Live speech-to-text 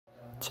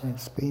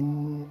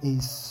Chespin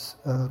is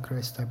a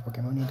grass type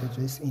Pokemon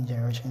introduced in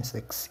Generation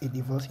 6. It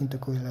evolves into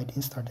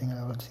Quilladin starting at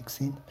level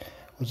 16,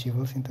 which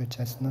evolves into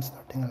Chestnut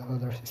starting at level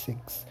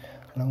 36.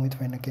 Along with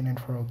Fennekin and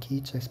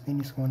Froakie,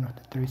 Chespin is one of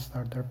the 3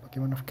 starter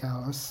Pokemon of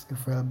Kalos,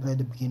 available at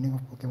the beginning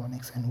of Pokemon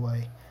X and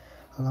Y.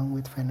 Along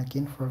with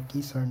Fennekin,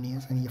 Froakie,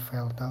 Xerneas, and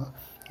Yveltal,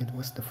 it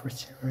was the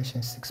first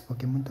Generation 6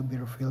 Pokemon to be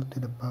revealed to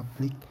the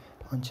public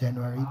on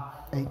January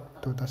 8,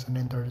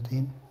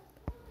 2013.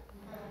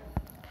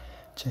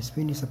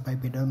 Chespin is a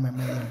bipedal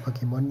mammalian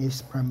Pokemon. It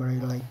is primarily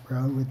light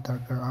brown with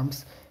darker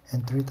arms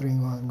and 3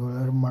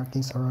 triangular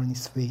markings around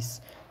its face.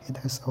 It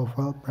has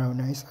oval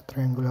brown eyes, a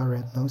triangular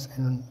red nose,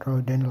 and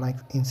rodent-like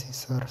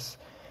incisors.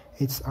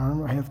 Its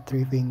arms have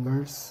 3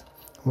 fingers,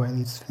 while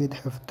its feet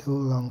have 2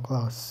 long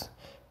claws.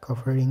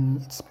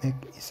 Covering its back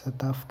is a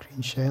tough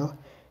green shell,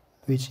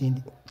 which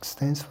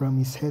extends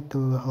from its head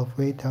to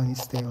halfway down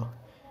its tail.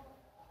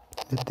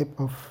 The tip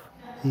of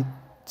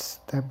its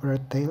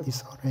tapered tail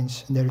is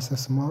orange. There is a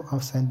small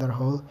off-center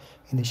hole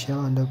in the shell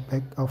on the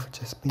back of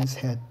Chespin's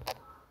head.